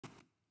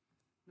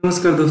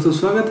नमस्कार दोस्तों,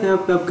 स्वागत है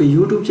आपका आपके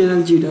YouTube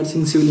चैनल जी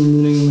सिंह सिविल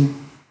इंजीनियरिंग में।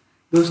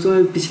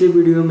 दोस्तों, पिछले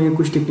वीडियो में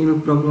कुछ टेक्निकल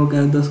प्रॉब्लम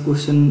का 10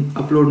 क्वेश्चन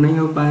अपलोड नहीं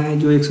हो पाए हैं,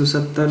 जो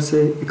 170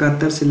 से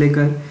 71 से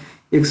लेकर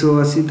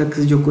 180 तक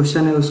जो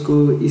क्वेश्चन है उसको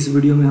इस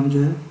वीडियो में हम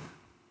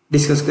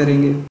डिस्कस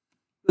करेंगे।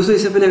 दोस्तों,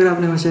 इससे पहले अगर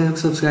आपने हमारे चैनल को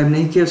सब्सक्राइब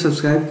नहीं किया,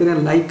 सब्सक्राइब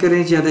करें, लाइक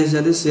करें, ज़्यादा से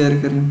ज़्यादा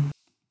शेयर करें।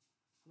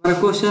 हमारा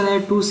क्वेश्चन है,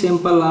 2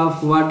 sample of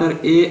water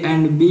A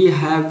and B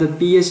have the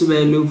pH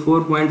value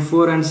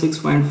 4.4 and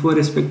 6.4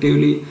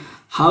 respectively.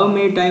 How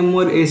many time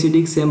more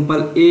acidic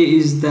sample A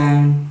is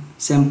than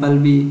sample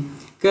B?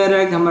 कह रहा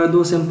है कि हमारा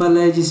 2 सैंपल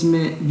है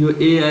जिसमें जो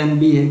A एंड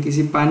B है,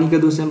 किसी पानी का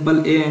 2 सैंपल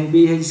A एंड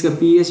B है जिसका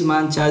pH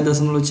मान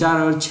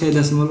 4.4 और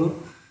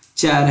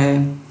 6.4 है।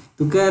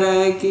 तो कह रहा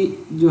है कि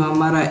जो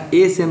हमारा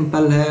A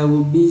सैंपल है वो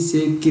B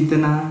से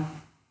कितना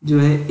जो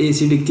है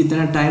एसिडिक,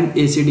 कितना टाइम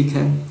एसिडिक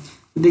है।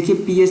 तो देखिए,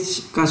 pH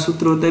का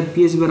सूत्र होता है,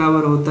 pH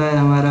बराबर होता है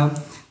हमारा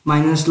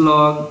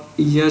 -log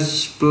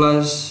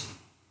H+,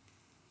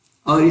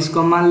 और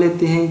इसको मान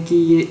लेते हैं कि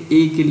ये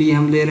A के लिए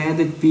हम ले रहे हैं,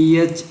 तो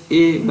pH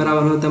A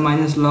बराबर होता है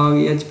 -log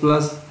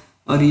H+,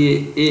 और ये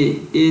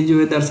A जो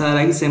है दर्शा रहा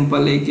है कि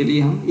सैंपल A के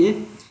लिए हम ये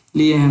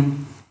लिए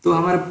हैं। तो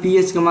हमारा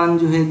pH का मान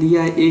जो है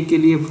दिया है A के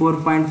लिए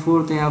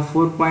 4.4, तो यहाँ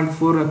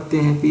 4.4 रखते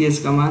हैं pH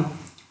का मान,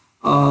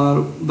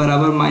 और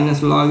बराबर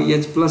 -log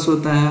H+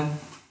 होता है।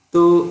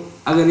 तो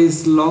अगर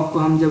इस लॉग को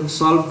हम जब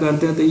सॉल्व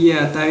करते हैं तो ये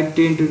आता है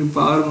 10 टू द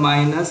पावर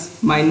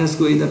माइनस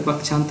को इधर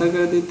पक्षांतर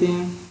कर देते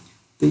हैं,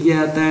 तो ये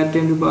आता है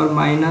 10 to the power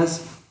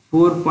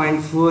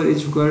 -4.4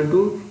 is equal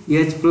to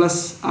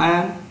H+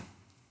 ion,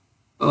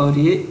 और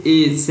ये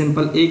A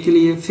सैंपल A के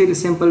लिए। फिर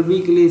सैंपल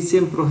B के लिए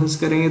सेम प्रोसेस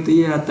करेंगे तो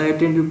ये आता है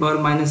 10 to the power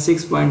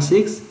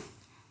 -6.6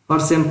 for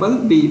sample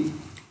B।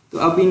 तो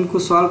अब इनको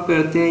सॉल्व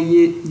करते हैं,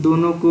 ये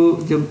दोनों को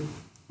जब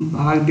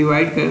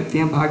डिवाइड करते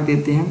हैं, भाग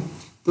देते हैं,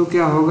 तो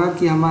क्या होगा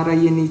कि हमारा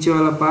ये नीचे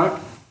वाला पार्ट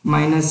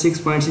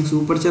 -6.6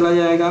 ऊपर चला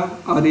जाएगा,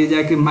 और ये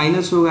जाके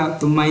माइनस होगा,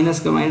 तो माइनस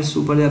का माइनस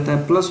ऊपर जाता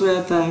है, प्लस हो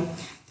जाता है,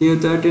 तो ये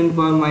होता है 10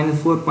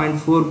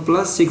 -4.4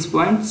 +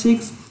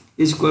 6.6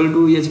 equal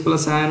to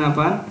H+ ion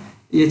upon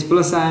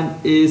H+ ion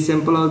A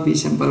sample और B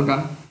सैंपल का।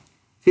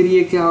 फिर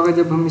ये क्या होगा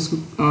जब हम इसको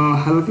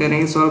हल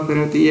करेंगे, सॉल्व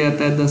करेंगे, तो ये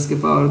आता है 10 की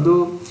पावर 2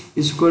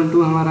 इक्वल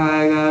टू हमारा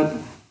आएगा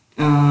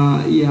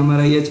ये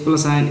हमारा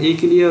H+ आयन A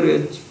के लिए और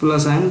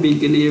H+ आयन B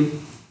के लिए।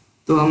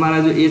 तो हमारा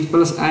जो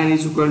H+ ion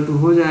is equal to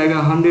हो जाएगा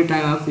 100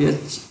 time of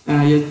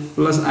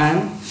H+ ion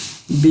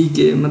B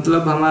के,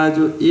 मतलब हमारा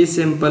जो A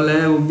सैंपल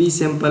है वो B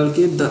सैंपल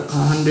के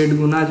 100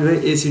 गुना जो है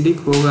एसिडिक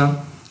होगा।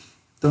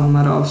 तो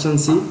हमारा ऑप्शन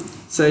सी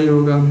सही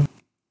होगा।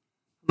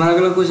 हमारा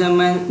अगला question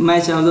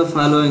match of the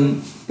following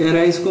कह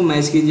रहा है, इसको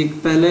मैच कीजिए।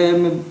 पहले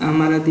में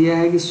हमारा दिया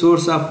है कि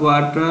सोर्स ऑफ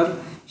वाटर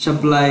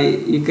सप्लाई,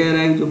 ये कह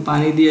रहा है कि जो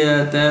पानी दिया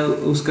जाता है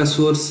उसका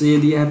सोर्स ये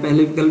दिया है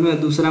पहले विकल्प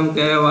में, दूसरा में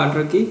कह रहा है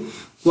वाटर की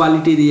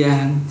क्वालिटी दिया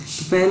है।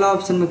 तो पहला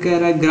ऑप्शन में कह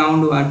रहा है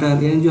ग्राउंड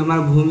वाटर, यानी जो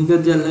हमारा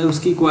भूमिगत जल है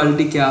उसकी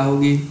क्वालिटी क्या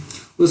होगी।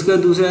 उसका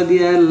दूसरा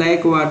दिया है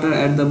lake water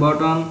at the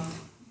bottom,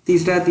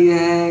 तीसरा दिया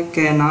है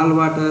कैनाल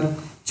वाटर,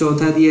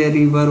 चौथा दिया है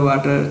रिवर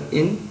वाटर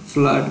इन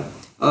फ्लड,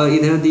 और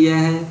इधर दिया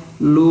है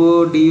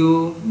लो DO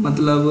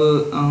मतलब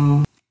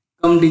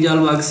कम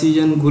डिजॉल्व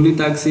ऑक्सीजन,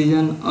 घुलित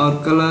ऑक्सीजन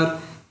और कलर,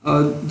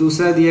 और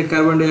दूसरा दिया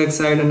कार्बन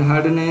डाइऑक्साइड एंड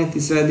हार्डनेस,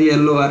 तीसरा दिया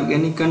लो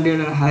organic content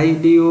and high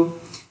DO,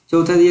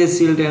 चौथा दिया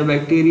सिल्ट एंड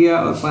बैक्टीरिया,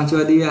 और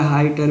पांचवा दिया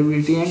हाई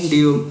टर्बिडिटी एंड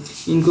DO।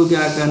 इनको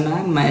क्या करना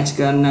है, मैच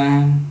करना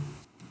है।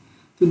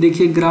 तो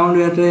देखिए, ग्राउंड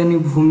वाटर यानी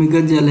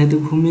भूमिगत जल है, तो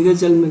भूमिगत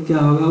जल में क्या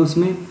होगा,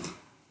 उसमें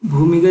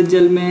भूमिगत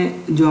जल में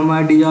जो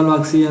हमारा डिजॉल्व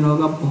ऑक्सीजन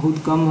होगा बहुत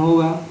कम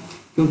होगा,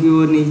 क्योंकि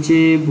वो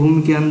नीचे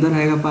भूमि के अंदर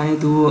रहेगा पानी,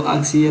 तो वो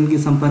ऑक्सीजन के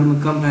संपर्क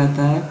में कम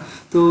रहता है।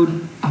 तो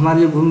हमारा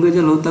जो भूमिगत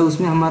जल होता है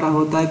उसमें हमारा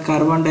होता है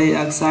कार्बन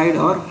डाइऑक्साइड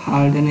और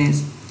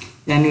हार्डनेस,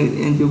 यानी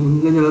जो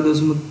भूमिगत जल होता है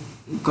उसमें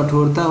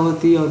कठोरता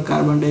होती है और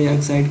कार्बन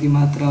डाइऑक्साइड की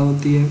मात्रा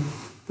होती है।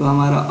 तो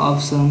हमारा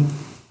ऑप्शन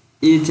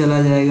ए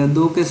चला जाएगा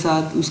 2 के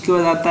साथ। उसके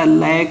बाद आता है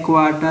lake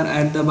water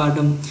at the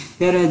bottom,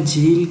 कह रहा है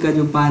झील का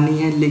जो पानी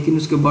है लेकिन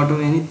उसके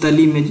बॉटम यानी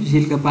तली में जो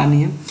झील का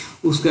पानी है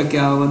उसका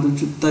क्या होगा। तो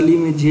जो तली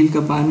में झील का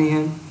पानी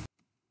है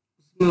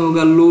उसमें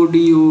होगा लो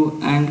DO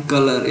एंड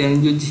कलर,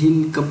 यानी जो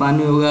झील का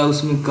पानी होगा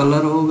उसमें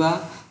कलर होगा,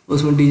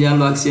 उसमें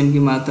डिजॉल्व ऑक्सीजन की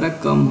मात्रा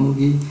कम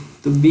होगी।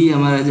 तो B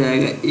हमारा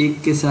जाएगा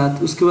 1 के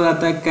साथ। उसके बाद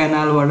आता है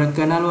कैनाल वाटर।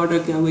 कैनाल वाटर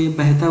क्या होगा, ये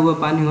बहता हुआ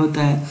पानी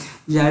होता है,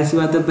 जाहिर सी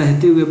बात है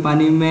बहते हुए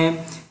पानी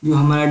में जो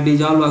हमारा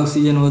डिजॉल्व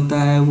ऑक्सीजन होता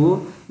है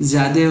वो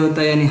ज़्यादा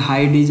होता है, यानी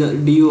हाई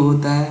DO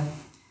होता है,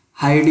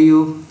 हाई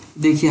DO।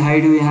 देखिए,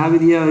 हाई DO यहाँ भी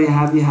दिया और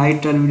यहाँ भी हाई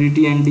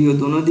टर्बिडिटी एंड DO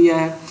दोनों दिया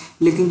है,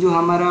 लेकिन जो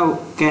हमारा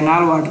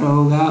कैनाल वाटर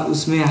होगा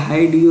उसमें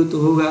हाई DO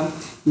तो होगा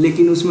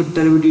लेकिन उसमें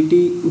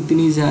टर्बिडिटी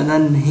उतनी ज़्यादा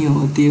नहीं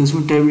होती है,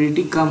 उसमें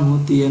टर्बिडिटी कम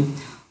होती है।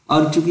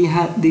 और चूँकि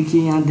यहाँ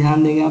देखिए, यहाँ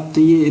ध्यान देंगे आप,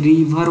 तो ये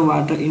रिवर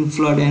वाटर इन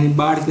फ्लड, यानी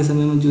बाढ़ के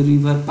समय में जो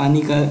रिवर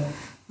पानी का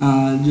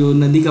जो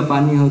नदी का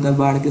पानी होता है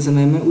बाढ़ के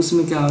समय में,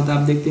 उसमें क्या होता है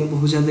आप देखते हैं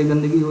बहुत ज़्यादा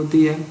गंदगी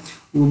होती है,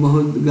 वो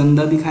बहुत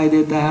गंदा दिखाई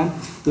देता है।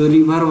 तो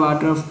river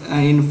water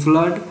in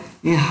flood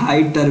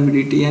high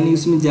turbidity यानी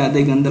उसमें ज़्यादा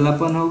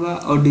गंदलापन होगा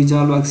और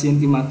डिजॉल्व ऑक्सीजन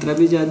की मात्रा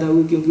भी ज़्यादा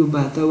होगी क्योंकि वो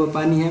बहता हुआ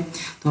पानी है।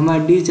 तो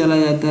हमारा डी चला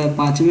जाता है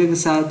 5वें के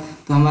साथ,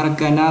 तो हमारा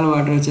कैनाल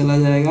वाटर चला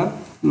जाएगा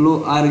लो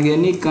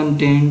organic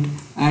content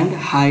and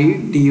high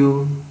do.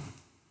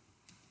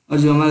 और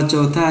जो हमारा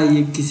चौथा है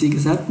ये किसी के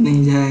साथ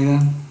नहीं जाएगा।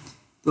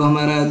 तो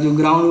हमारा जो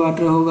ग्राउंड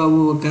वाटर होगा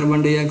वो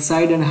कार्बन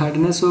डाइऑक्साइड एंड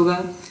हार्डनेस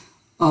होगा।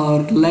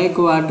 और लेक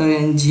वाटर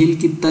यानी झील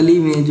की तली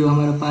में जो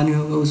हमारा पानी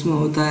होगा उसमें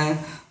होता है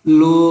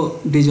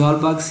लो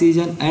डिजॉल्व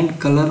ऑक्सीजन एंड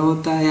कलर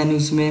होता है, यानी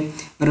उसमें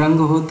रंग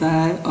होता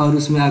है और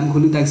उसमें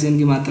घुलित ऑक्सीजन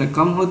की मात्रा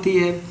कम होती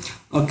है।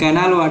 और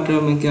कैनाल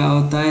वाटर में क्या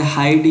होता है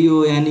हाई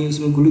डीओ यानी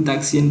उसमें घुलित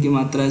ऑक्सीजन की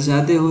मात्रा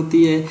ज़्यादा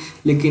होती है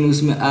लेकिन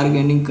उसमें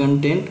ऑर्गेनिक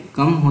कंटेंट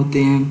कम होते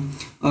हैं।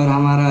 और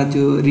हमारा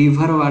जो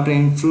रिवर वाटर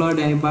एंड फ्लड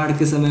यानी बाढ़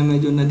के समय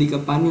में जो नदी का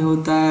पानी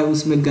होता है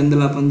उसमें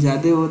गंदलापन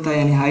ज़्यादा होता है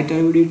यानी high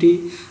turbidity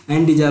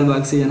and dissolve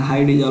oxygen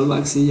high dissolve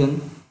oxygen.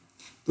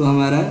 तो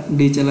हमारा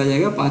डी चला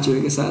जाएगा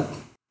 5वें के साथ।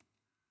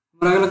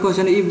 हमारा अगला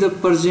question, if the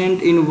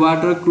present in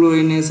water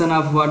chlorination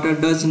of water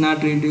does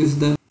not reduce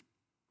the.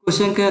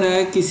 Question कह रहा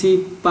है किसी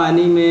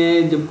पानी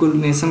में जब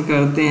क्लोरिनेशन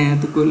करते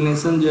हैं तो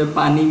क्लोरिनेशन जो है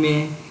पानी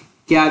में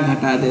क्या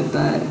घटा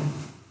देता है।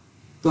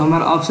 तो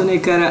हमारा ऑप्शन ए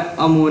कह रहा है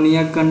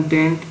अमोनिया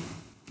कंटेंट,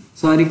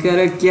 सॉरी कह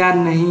रहा है क्या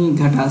नहीं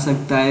घटा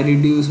सकता है,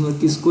 रिड्यूस में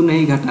किसको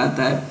नहीं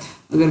घटाता है।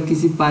 अगर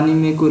किसी पानी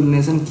में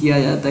क्लोरिनेशन किया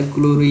जाता है,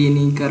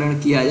 क्लोरीनीकरण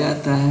किया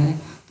जाता है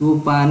तो वो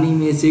पानी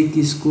में से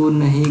किसको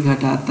नहीं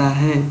घटाता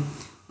है।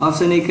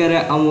 ऑप्शन ए कह रहा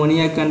है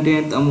अमोनिया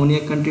कंटेंट, अमोनिया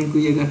कंटेंट को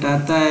ये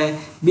घटाता है।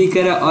 बी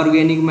कह रहा है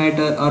ऑर्गेनिक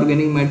मैटर,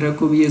 ऑर्गेनिक मैटर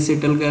को भी ये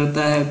सेटल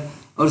करता है।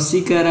 और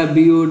सी कह रहा है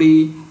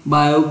बीओडी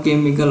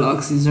बायोकेमिकल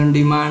ऑक्सीजन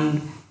डिमांड,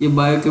 ये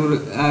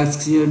बायोकेमिकल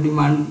ऑक्सीजन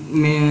डिमांड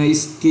में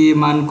इसके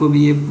मान को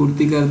भी ये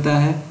पूर्ति करता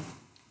है।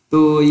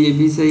 तो ये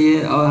भी सही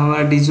है। और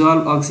हमारा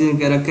डिजॉल्व ऑक्सीजन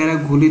कह रहा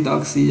है घुलित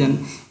ऑक्सीजन,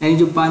 यानी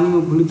जो पानी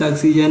में घुलित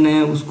ऑक्सीजन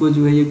है उसको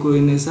जो है ये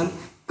क्लोरिनेशन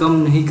कम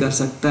नहीं कर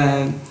सकता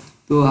है।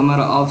 तो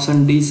हमारा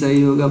ऑप्शन डी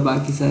सही होगा,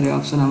 बाकी सारे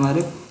ऑप्शन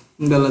हमारे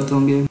गलत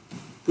होंगे।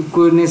 तो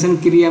क्लोरिनेशन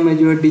क्रिया में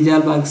जो है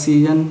डिजॉल्व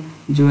ऑक्सीजन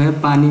जो है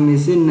पानी में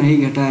से नहीं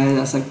घटाया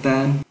जा सकता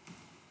है।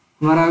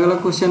 हमारा अगला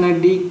क्वेश्चन है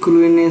D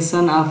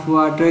chlorination of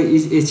water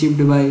is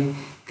achieved by.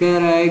 कह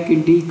रहा है कि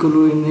डी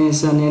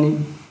क्लोरिनेशन यानी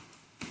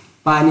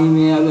पानी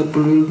में अगर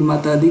क्लोरीन की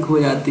मात्रा अधिक हो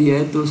जाती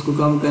है तो उसको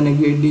कम करने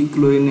के लिए डी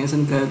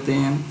क्लोरिनेशन करते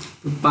हैं।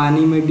 तो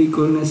पानी में डी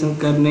क्लोरिनेशन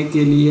करने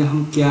के लिए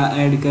हम क्या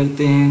ऐड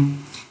करते हैं।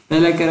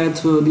 पहला कह रहा है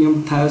सोडियम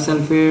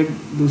थायोसल्फेट,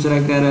 दूसरा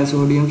कह रहा है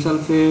सोडियम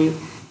सल्फेट,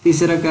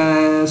 तीसरा कह रहा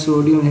है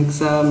सोडियम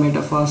हेक्सा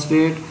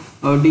मेटाफॉस्फेट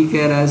और डी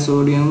कह रहा है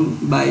सोडियम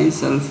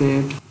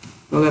बाईसल्फेट।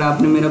 तो अगर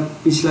आपने मेरा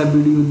पिछला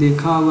वीडियो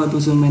देखा होगा तो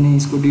उसमें मैंने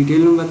इसको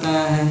डिटेल में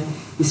बताया है।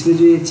 इसमें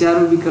जो ये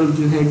चारों विकल्प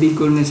जो है डी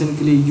क्लोरिनेशन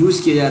के लिए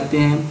यूज़ किए जाते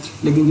हैं,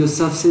 लेकिन जो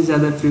सबसे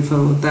ज़्यादा प्रीफर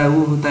होता है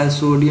वो होता है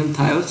सोडियम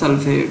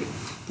थायोसल्फेट।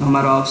 तो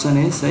हमारा ऑप्शन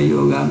है सही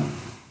होगा।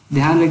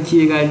 ध्यान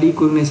रखिएगा डी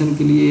क्लोरिनेशन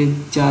के लिए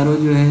चारों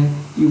जो है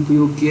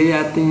उपयोग किए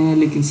जाते हैं,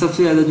 लेकिन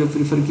सबसे ज़्यादा जो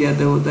प्रीफर किया जाता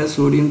है वो होता है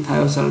सोडियम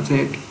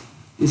थायोसल्फेट,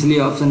 इसलिए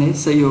ऑप्शन है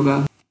सही होगा।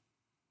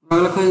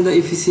 अगला question, the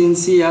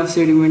efficiency of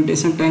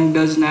sedimentation tank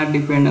does not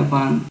depend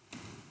upon.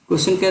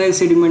 Question कह रहा है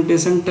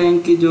सेडिमेंटेशन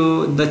टैंक की जो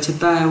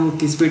दक्षता है वो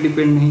किस पे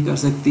डिपेंड नहीं कर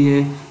सकती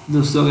है।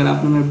 दोस्तों अगर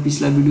आपने मेरा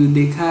पिछला वीडियो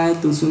देखा है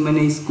तो उसमें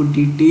मैंने इसको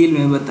डिटेल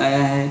में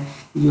बताया है।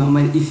 जो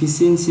हमारी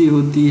इफ़िशियंसी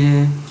होती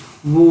है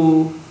वो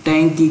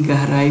टैंक की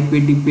गहराई पे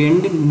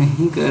डिपेंड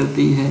नहीं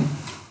करती है।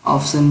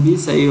 ऑप्शन भी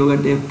सही होगा,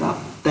 डेप्थ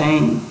ऑफ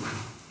टैंक।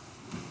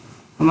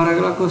 हमारा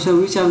अगला question,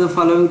 which of the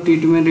following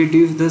treatment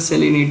reduce the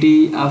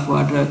salinity of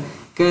water.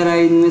 कह रहा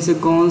है इनमें से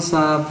कौन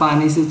सा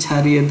पानी से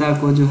क्षारीयता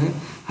को जो है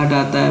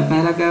हटाता है।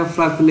 पहला क्या है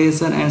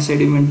फ्लॉकुलेशन एंड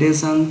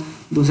सेडिमेंटेशन,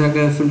 दूसरा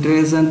क्या है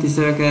फिल्ट्रेशन,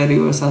 तीसरा क्या है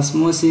रिवर्स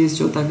ऑस्मोसिस,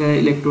 चौथा क्या है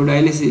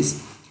इलेक्ट्रोडायलिसिस।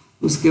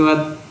 उसके बाद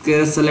कह रहा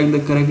है select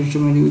the correct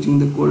instrument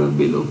using the code of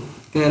below.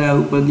 कह रहा है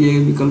ऊपर दिए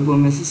गए विकल्पों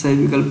में से सही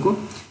विकल्प को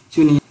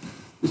चुनिए।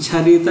 तो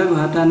क्षारीयता को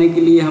हटाने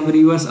के लिए हम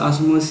रिवर्स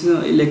ऑस्मोसिस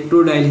और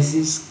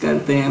इलेक्ट्रोडायलिसिस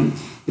करते हैं।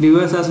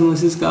 रिवर्स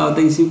ऑस्मोसिस का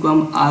होता है, इसी को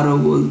हम आरओ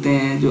बोलते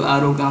हैं। जो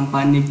आरओ का हम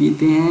पानी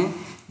पीते हैं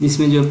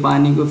जिसमें जो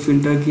पानी को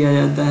फिल्टर किया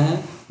जाता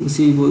है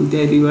उसी बोलते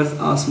हैं रिवर्स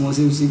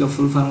ऑस्मोसिस, उसी का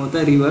फुल फॉर्म होता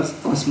है रिवर्स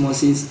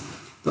ऑस्मोसिस।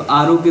 तो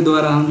आरओ के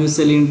द्वारा हम जो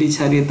सैलिनिटी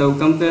क्षारीयता को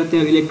कम करते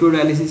हैं।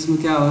 इलेक्ट्रोडायलिसिस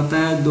में क्या होता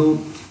है, दो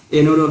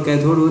एनोड और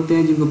कैथोड होते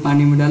हैं जिनको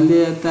पानी में डाल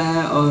दिया जाता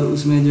है और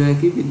उसमें जो है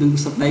कि विद्युत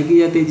सप्लाई की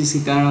जाती है, जिसके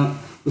कारण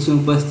उसमें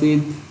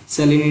उपस्थित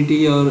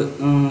सैलिनिटी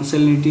और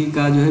सैलिनिटी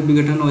का जो है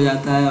विघटन हो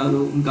जाता है और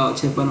उनका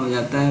अवक्षेपण हो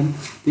जाता है।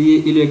 तो ये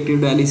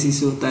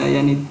इलेक्ट्रोडायलिसिस होता है,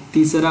 यानी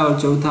तीसरा और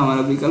चौथा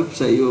हमारा विकल्प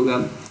सही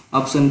होगा,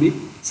 ऑप्शन भी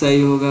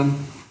सही होगा।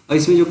 और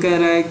इसमें जो कह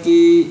रहा है कि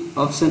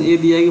ऑप्शन ए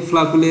दिया है कि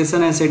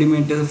flocculation and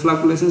sedimentation.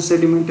 Flocculation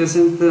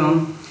sedimentation पे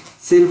हम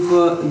सिर्फ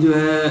जो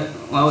है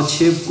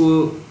अवक्षेप को,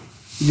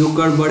 जो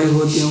कण बड़े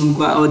होते हैं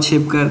उनको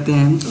अवक्षेप करते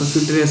हैं। और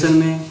फिल्ट्रेशन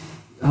में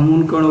हम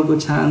उन कणों को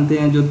छानते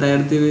हैं जो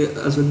तैरते हुए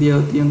अशुद्धियाँ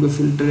होती हैं, उनको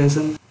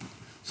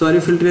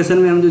फिल्ट्रेशन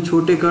में हम जो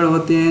छोटे कण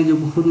होते हैं, जो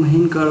बहुत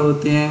महीन कण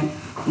होते हैं,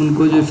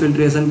 उनको जो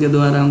फिल्ट्रेशन के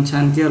द्वारा हम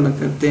छान के अलग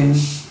करते हैं।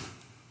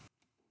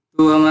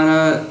 तो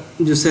हमारा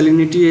जो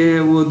सैलिनिटी है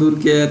वो दूर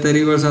किया जाता है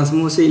रिवर्स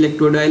ऑस्मोसिस,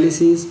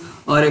 इलेक्ट्रोडायलिसिस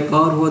और एक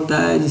और होता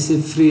है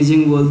जिसे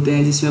फ्रीजिंग बोलते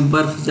हैं, जिसमें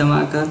बर्फ़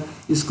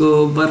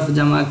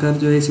जमा कर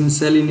जो है इसमें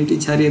सैलिनिटी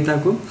क्षारीयता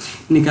को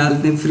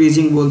निकालते हैं,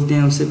 फ्रीजिंग बोलते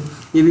हैं उसे।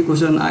 ये भी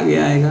क्वेश्चन आगे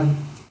आएगा।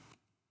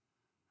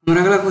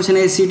 हमारा अगला क्वेश्चन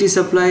है city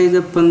supply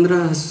the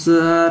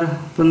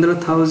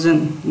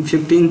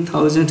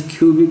 15,000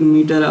 cubic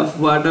metre of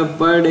water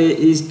per day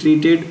is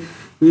treated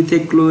with A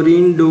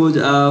chlorine dose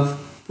of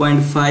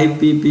 0.5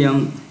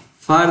 ppm।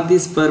 For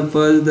this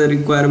purpose, the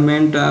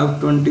requirement of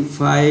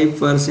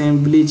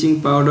 25% bleaching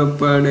powder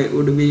per day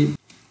would be।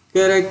 कह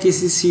रहा है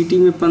किसी city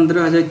में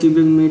 15,000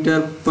 cubic metre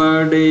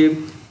per day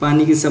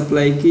पानी की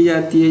supply की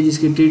जाती है,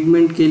 जिसके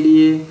ट्रीटमेंट के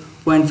लिए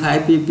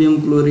 0.5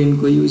 ppm क्लोरीन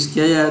को यूज़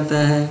किया जाता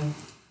है।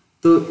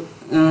 तो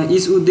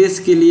इस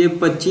उद्देश्य के लिए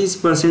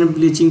 25%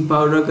 ब्लीचिंग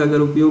पाउडर का अगर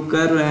उपयोग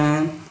कर रहे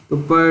हैं तो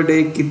पर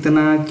डे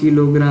कितना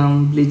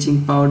किलोग्राम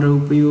ब्लीचिंग पाउडर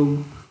उपयोग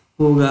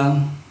होगा।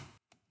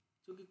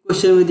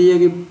 क्वेश्चन में दिया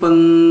कि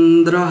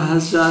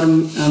 15,000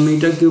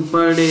 मीटर क्यूब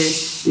पर डे,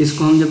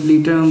 इसको हम जब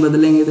लीटर में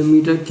बदलेंगे तो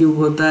मीटर क्यूब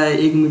होता है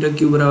 1 मीटर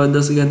क्यूब बराबर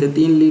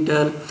 10⁻³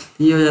 लीटर।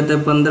 ये हो जाता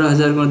है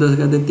 15,000 ×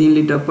 10⁻³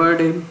 लीटर पर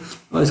डे,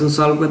 और इसको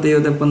सॉल्व करते ही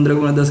होता है 15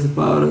 ×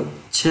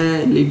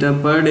 10⁻6 लीटर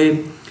पर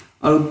डे।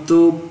 और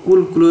तो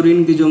कुल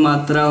क्लोरीन की जो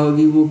मात्रा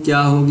होगी वो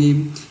क्या होगी,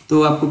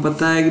 तो आपको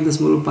पता है कि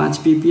 10.5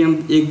 ppm,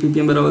 1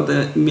 ppm बराबर होता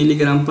है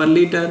मिलीग्राम पर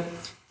लीटर।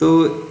 तो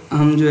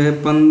हम जो है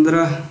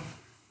 15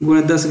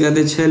 ×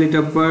 10⁻6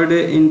 litre per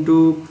day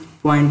into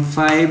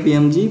 0.5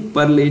 mg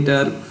पर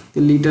लीटर,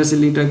 तो लीटर से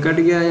लीटर कट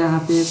गया यहाँ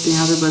पे, तो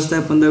यहाँ पे बचता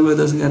है 15 ×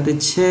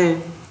 10⁻6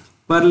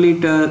 पर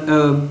litre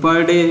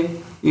per day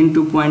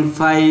into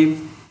 0.5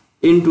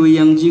 into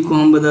mg को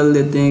हम बदल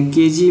देते हैं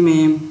kg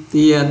में, तो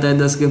ये आता है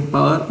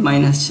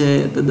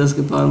 10⁻⁻6, तो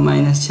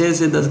 10⁻⁻6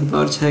 से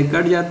 10⁻6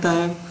 कट जाता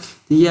है,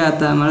 तो ये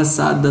आता है हमारा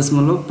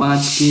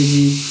 7.5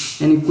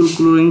 kg। यानी कुल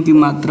क्लोरीन की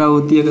मात्रा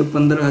होती है, अगर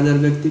 15,000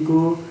 व्यक्ति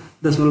को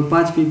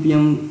 10.5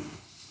 ppm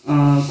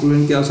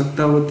क्लोरीन की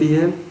आवश्यकता होती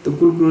है तो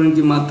कुल क्लोरीन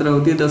की मात्रा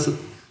होती है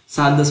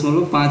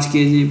 7.5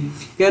 kg।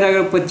 कह रहा है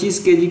अगर 25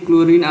 kg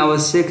क्लोरीन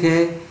आवश्यक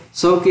है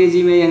 100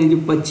 kg में, यानी जो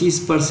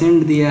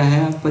 25% दिया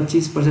है,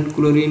 25%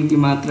 क्लोरीन की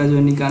मात्रा जो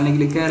निकालने के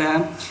लिए कह रहा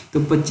है, तो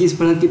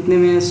 25% कितने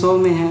में है, 100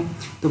 में है,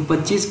 तो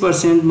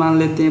 25% मान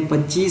लेते हैं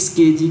 25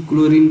 kg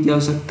क्लोरीन की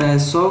आवश्यकता है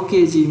 100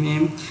 kg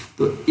में,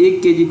 तो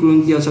 1 kg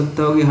क्लोरीन की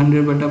आवश्यकता होगी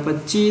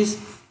 100/25,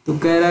 तो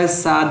कह रहा है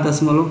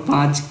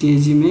 7.5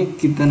 kg में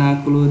कितना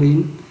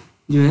क्लोरीन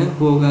जो है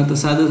होगा। तो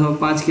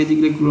 7.5 kg के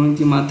लिए क्लोरीन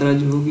की मात्रा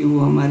जो होगी वो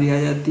हमारी आ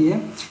जाती है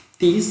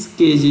 30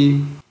 kg।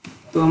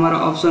 तो हमारा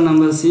ऑप्शन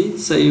नंबर सी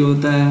सही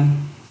होता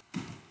है।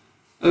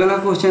 अगला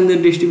question the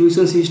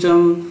distribution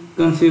system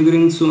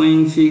configuring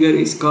showing figure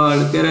is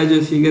called. कह रहा है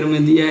जो फिगर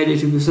में दिया है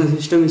डिस्ट्रीब्यूशन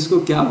सिस्टम, इसको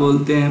क्या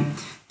बोलते हैं,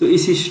 तो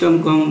इस सिस्टम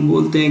को हम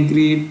बोलते हैं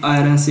ग्रिड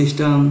आयरन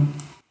सिस्टम।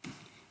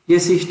 ये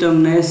सिस्टम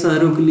नए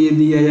शहरों के लिए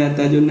दिया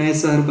जाता है, जो नए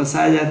शहर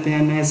बसाए जाते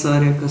हैं, नए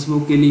शहर या कस्बों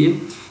के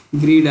लिए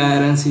ग्रिड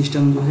आयरन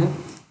सिस्टम जो है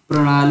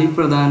प्रणाली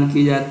प्रदान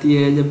की जाती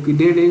है। जबकि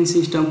डेड एंड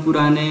सिस्टम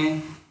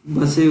पुराने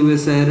बसे हुए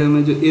शहरों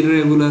में जो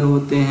इरेगुलर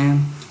होते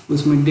हैं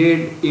उसमें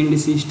डेड एंड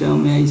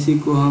सिस्टम या इसी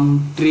को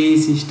हम ट्री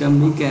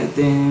सिस्टम भी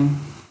कहते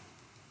हैं।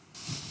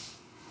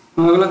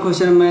 अगला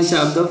question match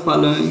of the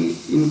following,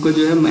 इनको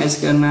जो है मैच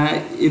करना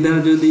है। इधर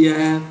जो दिया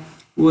है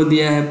वो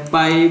दिया है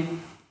पाइप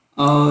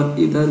और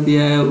इधर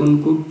दिया है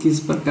उनको किस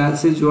प्रकार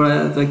से जोड़ा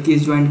जाता है,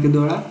 किस जॉइंट के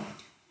द्वारा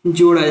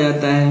जोड़ा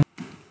जाता है।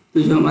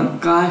 तो जो हमारा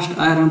कास्ट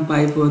आयरन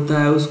पाइप होता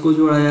है उसको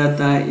जोड़ा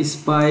जाता है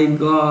spike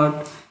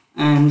got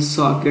and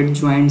socket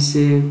joint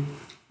से।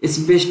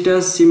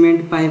 एस्बेस्टस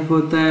सीमेंट पाइप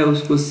होता है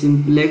उसको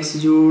सिंप्लेक्स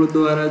जोड़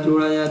द्वारा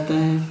जोड़ा जाता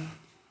है।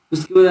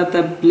 उसके बाद आता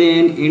है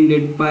plane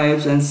ended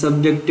pipes and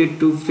subjected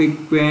to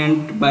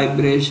frequent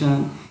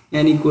vibration,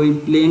 यानी कोई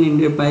प्लेन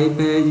इंडेड पाइप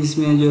है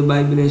जिसमें जो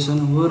वाइब्रेशन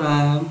हो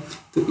रहा है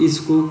तो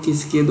इसको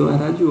किसके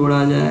द्वारा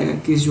जोड़ा जाएगा,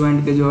 किस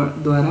जॉइंट के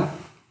द्वारा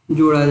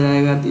जोड़ा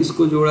जाएगा, तो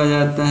इसको जोड़ा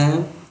जाता है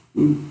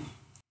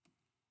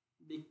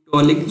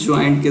विक्टोलिक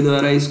जॉइंट के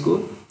द्वारा इसको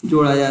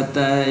जोड़ा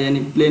जाता है। यानी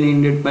प्लेन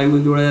इंडेड पाइप को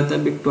जोड़ा जाता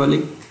है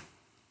विक्टोलिक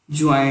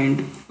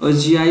जॉइंट, और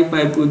जीआई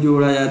पाइप को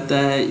जोड़ा जाता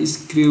है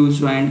स्क्रू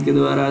जॉइंट के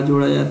द्वारा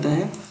जोड़ा जाता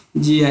है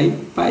जीआई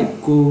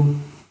पाइप को।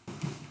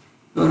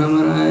 और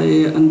हमारा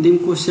ये अंतिम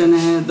क्वेश्चन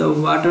है the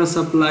water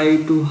supply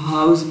to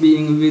house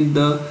being with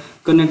the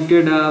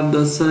connected of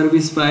the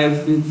service pipe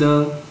with the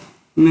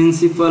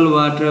municipal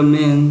water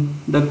main,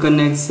 the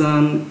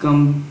connection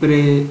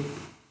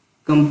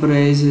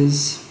comprises।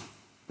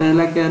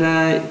 पहला कह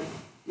रहा है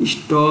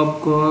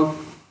stopcock,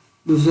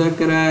 दूसरा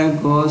कह रहा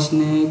है गॉस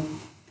नेक,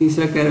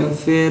 तीसरा कह रहा है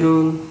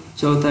ferrule,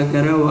 चौथा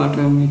कह रहा है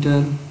वाटर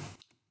मीटर।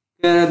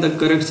 कह रहा है the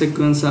correct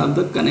sequence of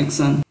the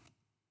connection.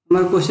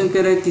 हमारा क्वेश्चन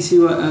कह रहा है किसी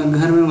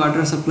घर में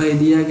वाटर सप्लाई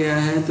दिया गया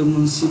है तो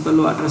म्यूनिसिपल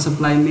वाटर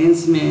सप्लाई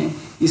मेंस में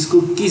इसको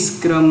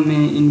किस क्रम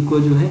में इनको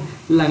जो है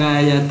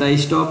लगाया जाता है।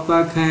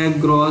 स्टॉपकॉक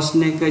है, ग्रॉस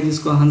नेक है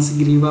जिसको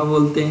हंसग्रीवा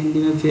बोलते हैं हिंदी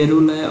में,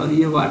 फेरूल है और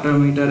ये वाटर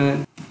मीटर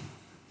है।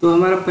 तो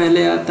हमारा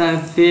पहले आता है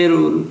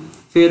फेरूल,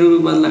 फेरूल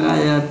के बाद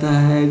लगाया जाता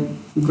है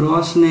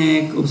ग्रॉस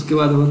नेक, उसके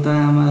बाद होता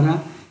है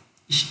हमारा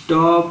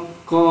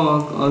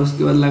स्टॉपकॉक और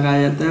उसके बाद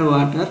लगाया जाता है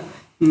वाटर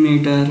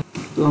मीटर।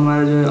 तो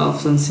हमारा जो है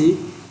ऑप्शन सी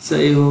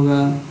सही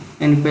होगा।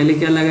 यानी पहले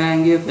क्या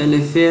लगाएंगे, पहले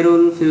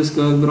फेरुल, फिर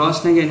उसके बाद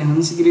ग्रॉस नेक यानी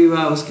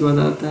हंसग्रीवा, उसके बाद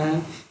आता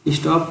है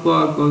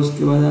स्टॉपकॉक और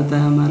उसके बाद आता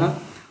है हमारा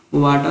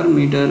वाटर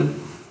मीटर।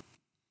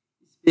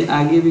 इस पे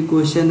आगे भी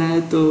क्वेश्चन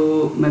है तो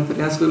मैं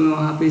प्रयास करूँगा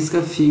वहाँ पे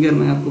इसका फिगर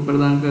मैं आपको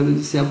प्रदान कर दूँ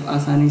जिससे आप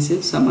आसानी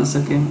से समझ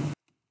सकें।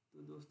 तो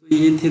दोस्तों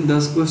ये थे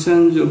 10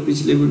 क्वेश्चन जो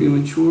पिछले वीडियो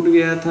में छूट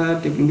गया था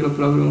टेक्निकल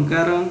प्रॉब्लम के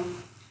कारण।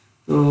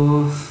 तो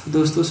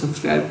दोस्तों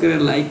सब्सक्राइब करें,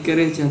 लाइक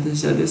करें, ज़्यादा से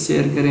ज़्यादा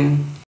शेयर करें।